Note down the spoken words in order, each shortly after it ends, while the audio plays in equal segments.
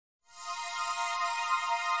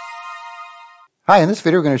Hi, in this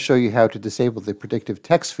video we're going to show you how to disable the predictive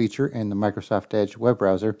text feature in the Microsoft Edge web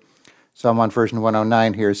browser. So I'm on version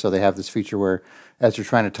 109 here, so they have this feature where as you're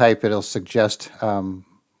trying to type, it'll suggest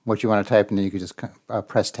what you want to type, and then you can just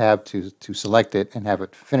press tab to select it and have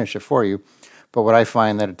it finish it for you. But what I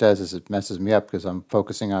find that it does is it messes me up because I'm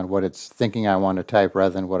focusing on what it's thinking I want to type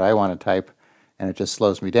rather than what I want to type, and it just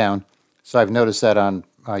slows me down. So I've noticed that on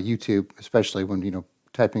YouTube, especially when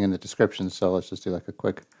typing in the description. So let's just do like a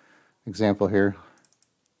quick example here.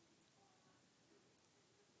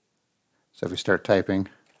 So if we start typing,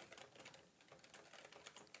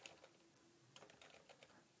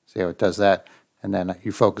 see how it does that, and then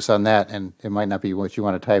you focus on that, and it might not be what you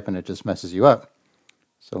want to type, and it just messes you up.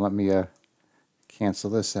 So let me cancel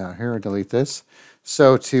this out here, or delete this.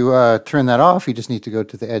 So to turn that off, you just need to go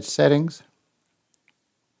to the Edge settings.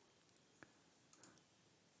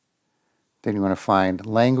 Then you want to find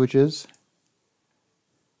languages,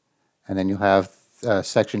 and then you'll have a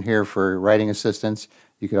section here for writing assistance.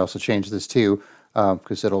 You could also change this too,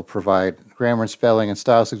 because it'll provide grammar and spelling and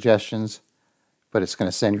style suggestions, but it's going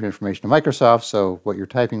to send your information to Microsoft, so what you're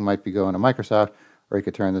typing might be going to Microsoft, or you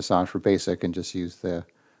could turn this on for basic and just use the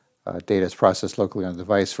data is processed locally on the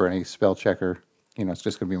device for any spell checker. It's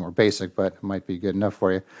just going to be more basic, but it might be good enough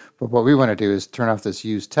for you. But what we want to do is turn off this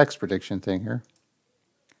use text prediction thing here,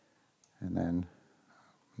 and then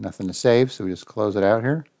nothing to save, so we just close it out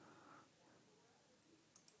here.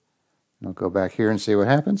 And I'll go back here and see what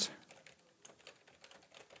happens.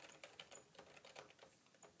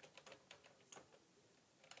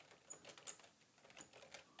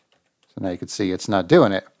 So now you can see it's not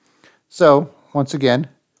doing it. So once again,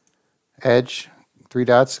 Edge, 3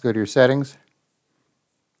 dots, go to your settings,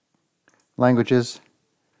 languages,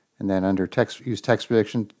 and then under use text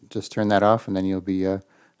prediction, just turn that off, and then you'll be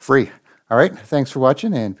free. All right, thanks for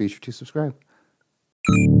watching, and be sure to subscribe.